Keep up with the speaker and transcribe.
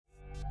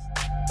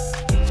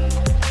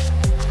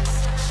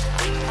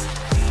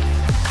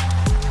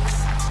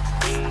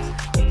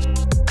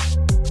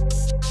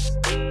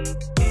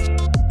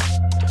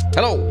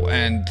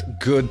and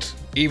good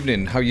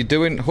evening. How you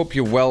doing? Hope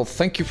you're well.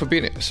 Thank you for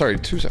being here. Sorry,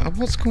 2 seconds.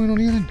 What's going on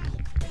here then?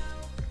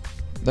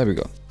 There we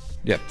go.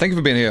 Yeah, thank you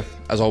for being here,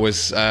 as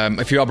always.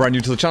 If you are brand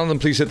new to the channel, then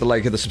please hit the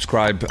like, hit the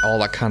subscribe, all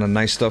that kind of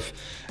nice stuff.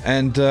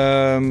 And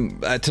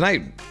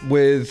tonight,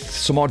 with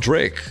some more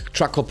Drake,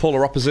 track called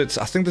Polar Opposites.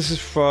 I think this is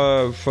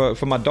for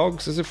my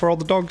dogs. Is it for all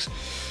the dogs?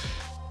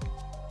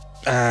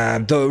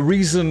 The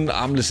reason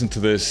I'm listening to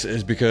this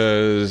is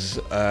because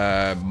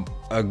a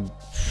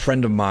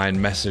friend of mine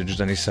messaged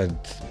and he said,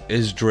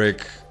 is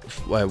Drake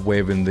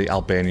waving the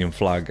Albanian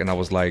flag? And I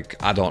was like,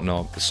 I don't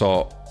know.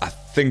 So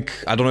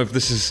I don't know if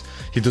this is,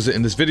 he does it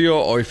in this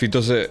video or if he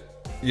does it,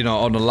 you know,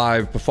 on a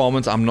live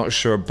performance. I'm not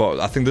sure,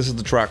 but I think this is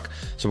the track.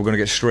 So we're going to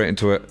get straight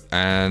into it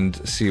and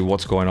see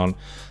what's going on.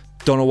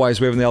 Don't know why he's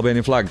waving the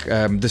Albanian flag.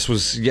 This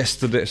was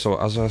yesterday. So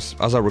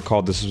as I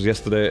record, this was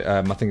yesterday.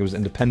 I think it was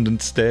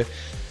Independence Day.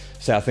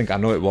 So I think I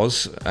know it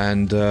was.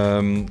 And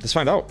let's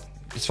find out.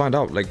 Let's find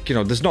out. Like, you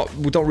know,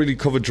 we don't really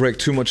cover Drake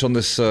too much on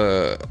this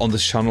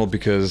channel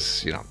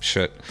because, you know,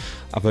 shit.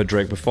 I've heard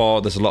Drake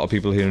before. There's a lot of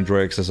people hearing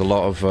Drake's. There's a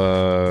lot of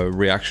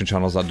reaction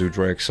channels that do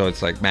Drake. So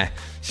it's like, meh,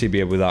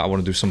 CBA with that. I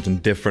want to do something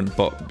different.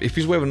 But if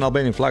he's waving an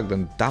Albanian flag,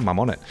 then damn, I'm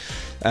on it.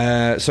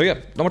 So yeah,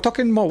 no more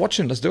talking, more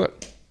watching. Let's do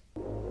it.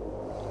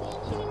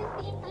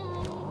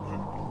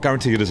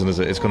 Guarantee it isn't, is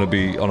it? It's going to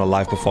be on a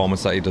live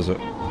performance that he does it.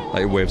 That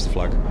he waves the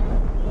flag.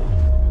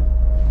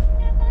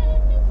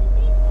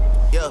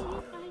 Yeah.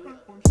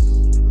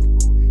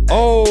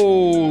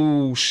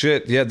 Oh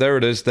shit, yeah, there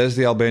it is. There's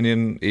the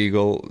Albanian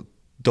eagle,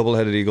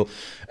 double-headed eagle.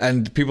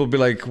 And people be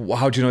like, well,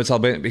 how do you know it's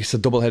Albanian? It's a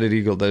double-headed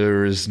eagle.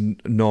 There is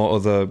no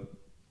other,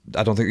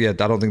 I don't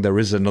think there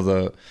is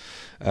another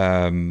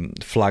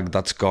flag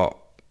that's got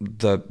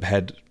the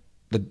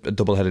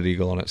double-headed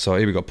eagle on it. So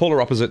here we go, polar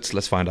opposites,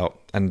 let's find out.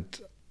 And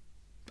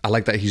I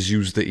like that he's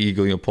used the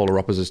eagle, you know, polar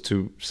opposites,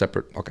 two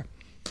separate, okay.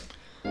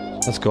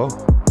 Let's go.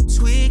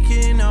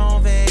 Tweaking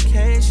on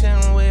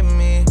vacation with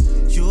me.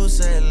 You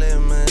set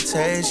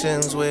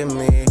limitations with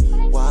me.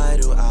 Why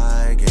do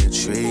I get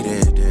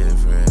treated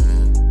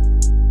different?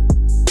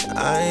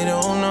 I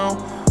don't know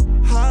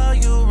how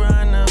you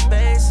run the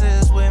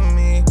bases with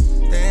me.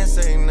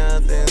 This ain't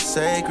nothing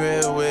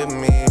sacred with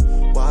me.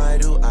 Why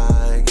do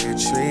I get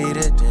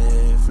treated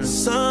different?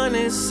 Sun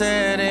is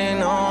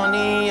setting on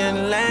the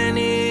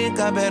Atlantic.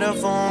 I bet a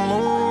full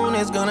moon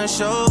is gonna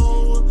show.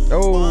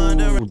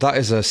 Oh, that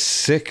is a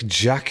sick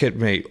jacket,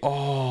 mate.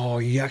 Oh,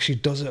 he actually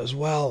does it as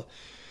well.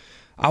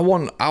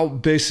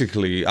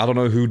 Basically, I don't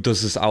know who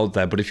does this out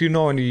there, but if you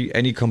know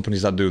any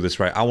companies that do this,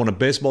 right, I want a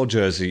baseball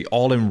jersey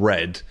all in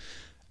red,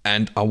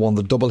 and I want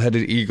the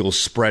double-headed eagle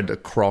spread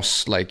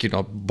across, like, you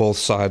know, both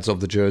sides of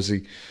the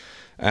jersey.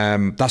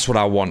 That's what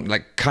I want,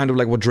 like, kind of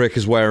like what Drake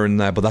is wearing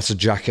there, but that's a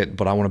jacket.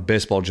 But I want a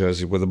baseball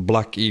jersey with a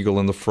black eagle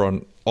in the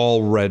front,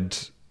 all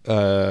red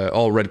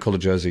color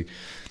jersey.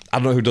 I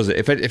don't know who does it.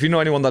 If you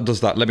know anyone that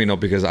does that, let me know,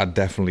 because I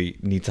definitely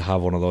need to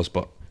have one of those.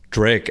 But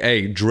Drake,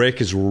 hey,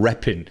 Drake is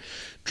repping.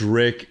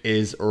 Drake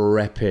is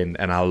repping,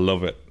 and I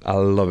love it. I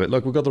love it.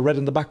 Look, we've got the red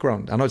in the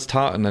background. I know it's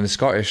tartan and it's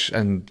Scottish,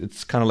 and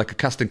it's kind of like a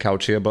casting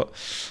couch here, but,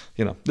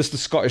 you know, this is the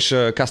Scottish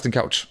casting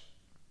couch.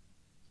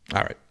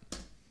 All right.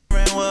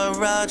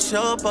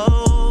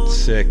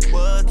 Sick.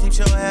 What keeps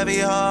your heavy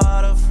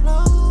heart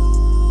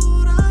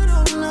afloat? I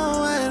don't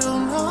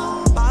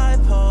know.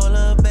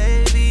 Bipolar,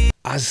 baby.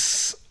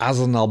 As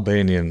an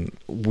Albanian,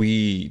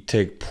 we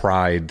take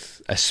pride,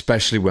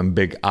 especially when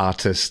big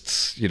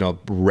artists, you know,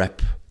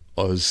 rep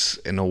us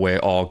in a way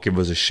or give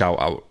us a shout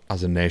out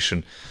as a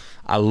nation.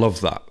 I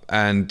love that,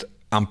 and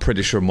I'm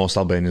pretty sure most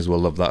Albanians will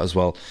love that as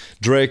well.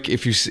 Drake,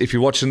 if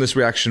you're watching this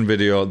reaction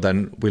video,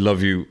 then we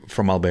love you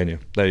from Albania.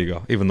 There you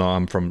go. Even though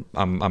I'm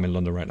in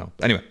London right now.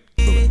 Anyway,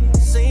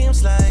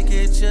 seems like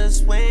it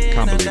just went.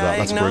 Can't believe that.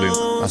 That's brilliant.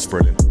 That's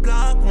brilliant.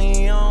 Block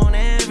me on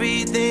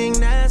everything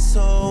that's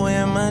so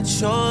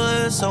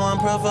immature, so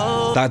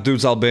unprovoked. That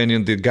dude's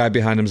Albanian. The guy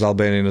behind him's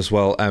Albanian as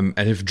well. And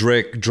if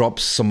Drake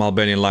drops some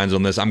Albanian lines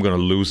on this, I'm gonna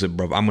lose it,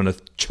 bro. I'm gonna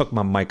chuck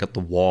my mic at the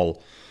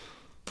wall.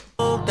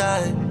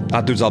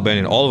 That dude's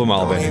Albanian. All of them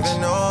are Albanians.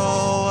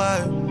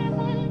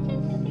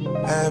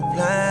 Had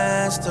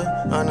plans to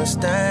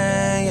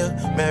understand you,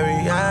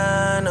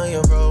 Mariana,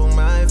 you broke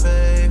my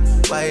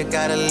faith. Why you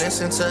gotta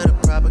listen to the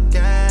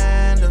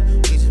propaganda?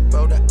 We just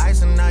broke the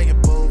ice and now you're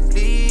both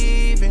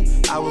leaving.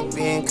 I was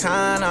being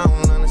kind, I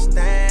don't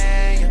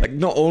understand you. Like,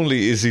 not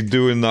only is he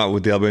doing that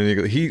with the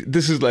Albanian,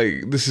 this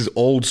is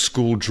old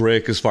school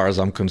Drake as far as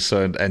I'm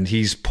concerned, and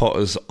he's put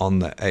us on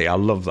the. Hey, I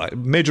love that.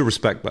 Major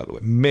respect, by the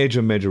way.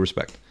 Major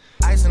respect.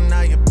 Ice and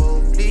now you're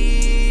both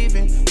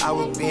leaving. I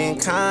was being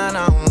kind,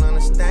 I don't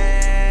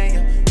understand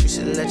you. You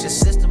should let your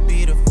sister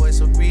be the voice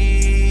of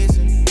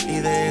reason.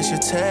 Either it's your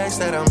text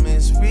that I'm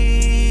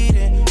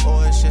misreading,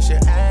 or it's just your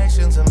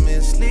actions are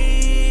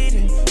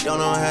misleading. Don't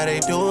know how they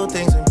do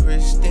things in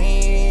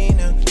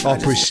Pristina. Oh,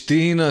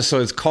 Pristina, so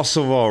it's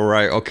Kosovo,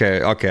 right?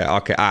 Okay.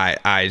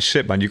 Alright,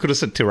 shit, man. You could have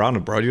said Tirana,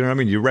 bro. You know what I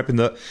mean? You're repping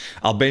the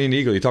Albanian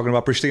eagle. You're talking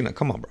about Pristina.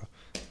 Come on, bro.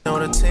 No,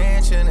 the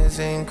tension is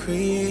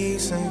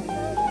increasing.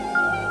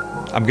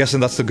 I'm guessing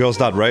that's the girl's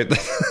dad, right?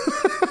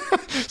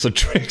 So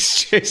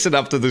Drake's chasing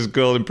after this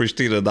girl in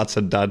Pristina. That's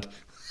her dad.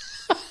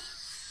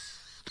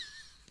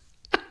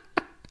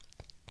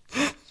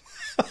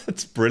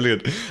 That's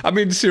brilliant. I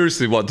mean,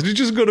 seriously, what? Did he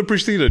just go to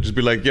Pristina? Just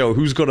be like, yo,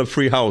 who's got a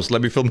free house?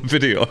 Let me film a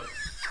video.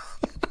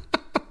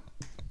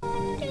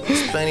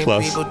 Plenty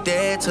people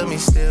dead to me,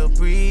 still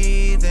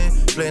breathing.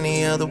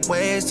 Plenty other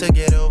ways to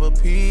get over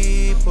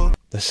people.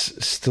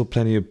 There's still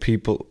plenty of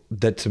people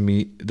dead to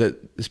me.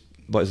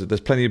 What is it?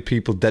 There's plenty of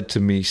people dead to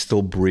me,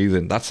 still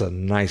breathing. That's a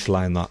nice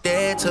line, that.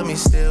 Dead to me,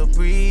 still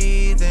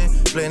breathing.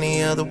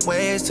 Plenty other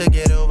ways to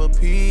get over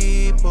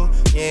people.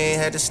 You ain't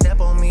had to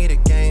step on me to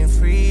gain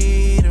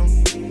freedom.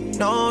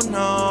 No,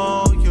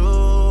 no, you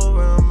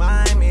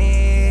remind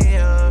me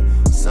of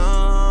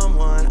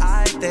someone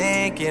I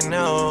think you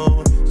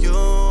know. You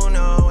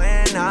know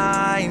and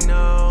I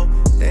know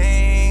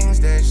things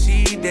that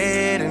she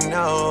didn't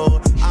know.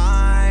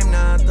 I'm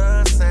not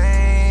the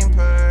same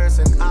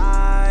person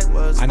I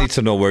was. I need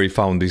to know where he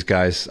found these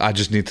guys. I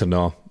just need to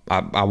know.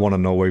 I want to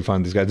know where he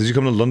found these guys. Did you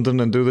come to London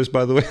and do this,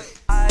 by the way?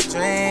 I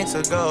drank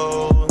to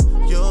go.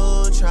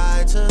 You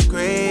tried to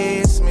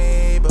grace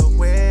me, but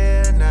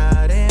we're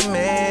not in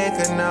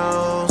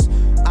Mykonos.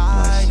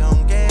 I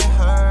don't get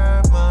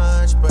hurt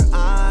much, but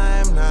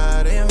I'm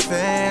not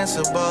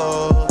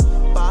invincible.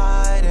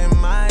 Biding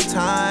my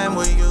time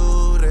with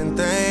you, then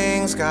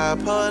things got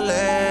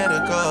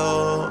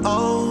political.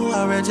 Oh,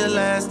 I read your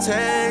last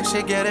text,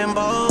 you're getting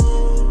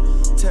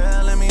bold.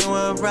 Telling me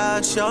what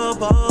rocks your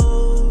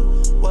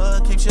boat.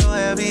 What keeps your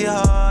heavy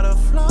heart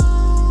afloat?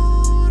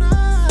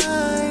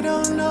 I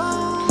don't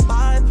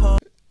know.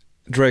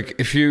 Drake,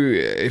 if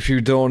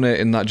you donate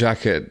in that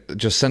jacket,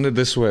 just send it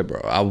this way,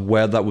 bro. I'll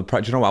wear that with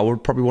pride. You know what? I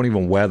would probably won't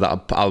even wear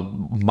that. I'll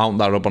mount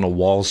that up on a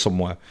wall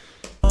somewhere.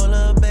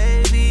 Oh,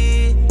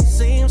 baby,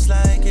 seems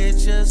like it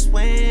just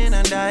went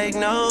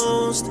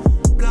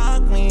undiagnosed.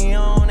 Block me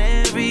on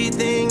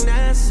everything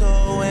that's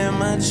so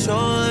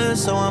immature,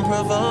 so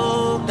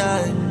unprovoked.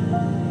 I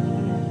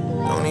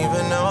don't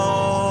even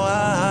know why.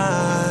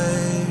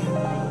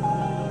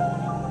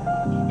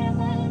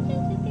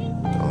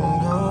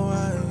 Don't know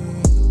why.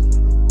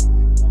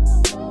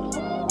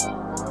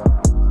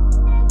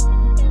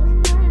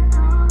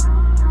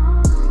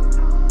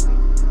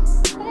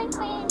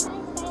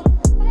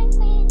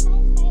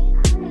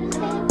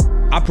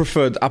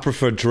 I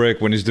prefer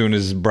Drake when he's doing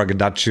his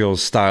braggadocio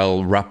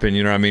style rapping,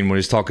 you know what I mean? When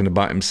he's talking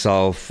about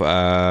himself.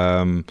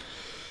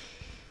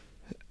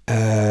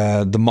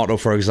 The Motto,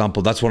 for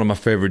example, that's one of my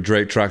favorite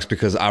Drake tracks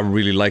because I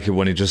really like it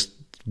when he just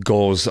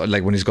goes,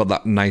 like when he's got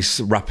that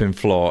nice rapping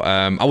flow.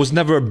 I was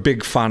never a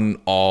big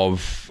fan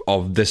of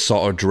this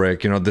sort of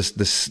Drake, you know,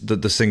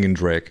 the singing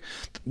Drake.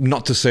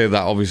 Not to say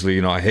that obviously,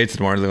 you know, I hated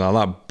him or anything like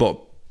that, but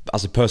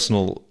as a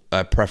personal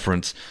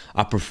preference,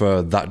 I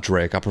prefer that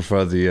Drake. I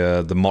prefer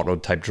the Motto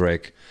type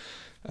Drake.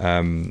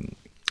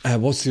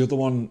 What's the other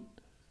one?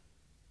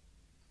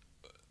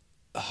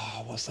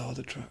 Oh, what's the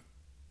other track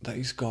that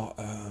he's got?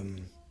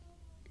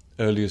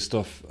 Earlier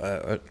stuff,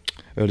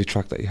 early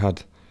track that he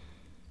had.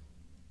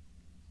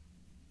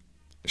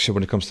 Shit,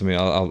 when it comes to me,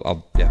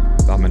 I'll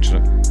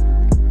mention it.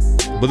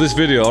 But this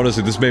video,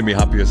 honestly, this made me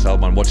happy as hell,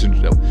 man.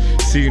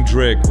 Seeing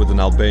Drake with an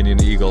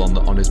Albanian eagle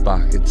on his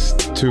back, it's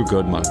too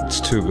good, man.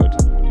 It's too good.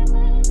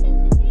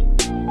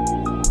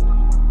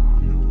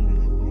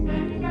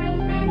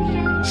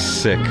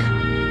 Sick.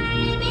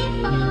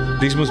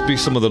 These must be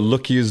some of the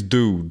luckiest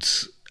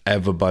dudes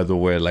ever, by the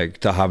way, like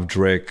to have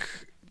Drake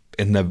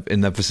in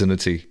their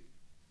vicinity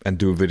and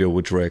do a video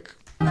with Drake.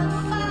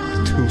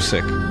 It's too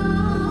sick.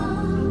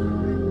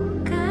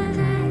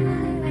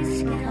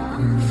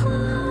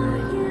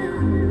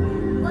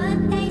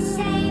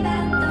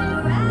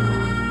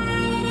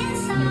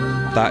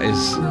 That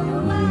is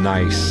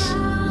nice.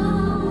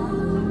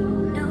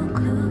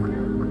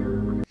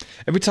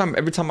 Every time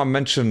I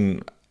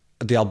mention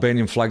the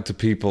Albanian flag to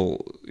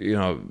people, you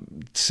know,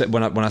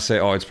 when I say,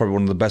 oh, it's probably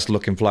one of the best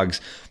looking flags,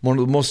 one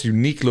of the most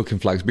unique looking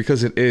flags,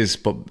 because it is.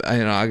 But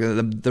you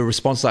know, the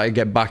response that I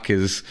get back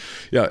is,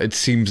 yeah, it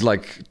seems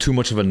like too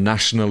much of a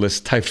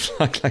nationalist type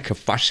flag, like a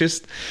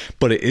fascist,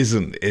 but it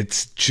isn't.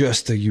 It's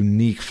just a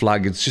unique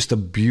flag. It's just a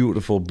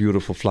beautiful,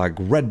 beautiful flag.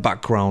 Red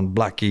background,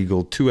 black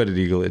eagle, two-headed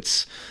eagle.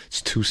 It's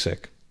too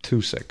sick,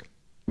 too sick.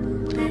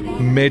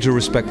 Major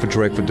respect for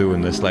Drake for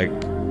doing this. Like,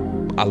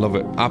 I love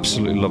it.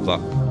 Absolutely love that.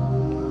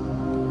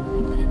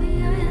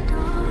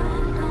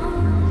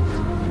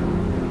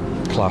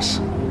 Class.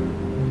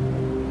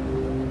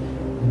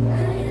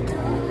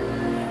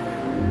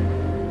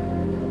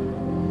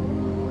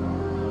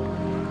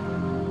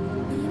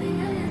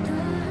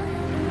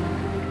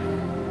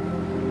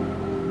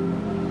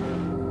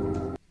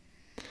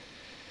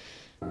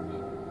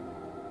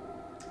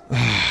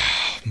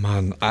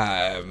 Man,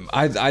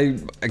 I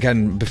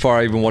again, before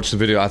I even watched the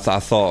video, I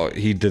thought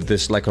he did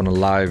this like on a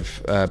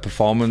live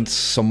performance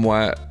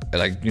somewhere,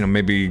 like, you know,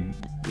 maybe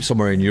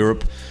somewhere in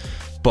Europe.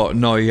 But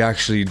no, he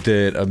actually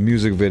did a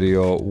music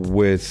video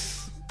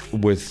with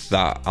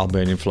that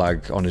Albanian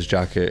flag on his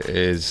jacket.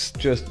 It's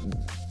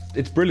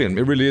brilliant.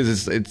 It really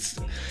is. It's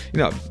you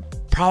know,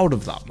 proud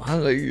of that,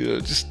 man. Like,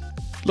 just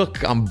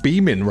Look, I'm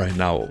beaming right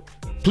now.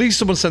 Please,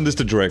 someone send this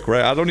to Drake,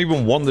 right? I don't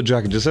even want the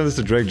jacket. Just send this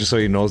to Drake just so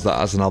he knows that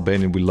as an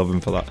Albanian, we love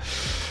him for that.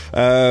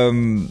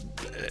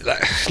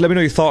 Let me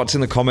know your thoughts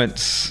in the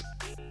comments.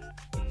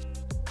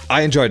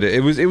 I enjoyed it. It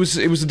was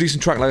a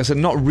decent track. Like I said,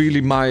 not really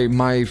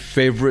my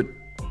favorite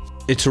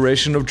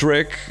iteration of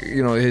Drake.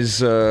 You know, his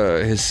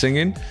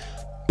singing.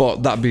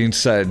 But that being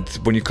said,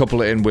 when you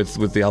couple it in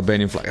with the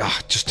Albanian flag,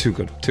 just too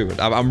good, too good.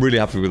 I'm really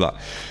happy with that.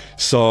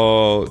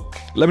 So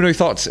let me know your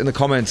thoughts in the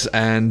comments,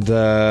 and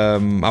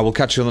I will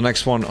catch you on the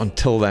next one.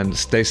 Until then,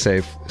 stay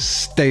safe,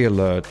 stay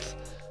alert.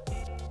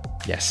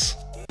 Yes.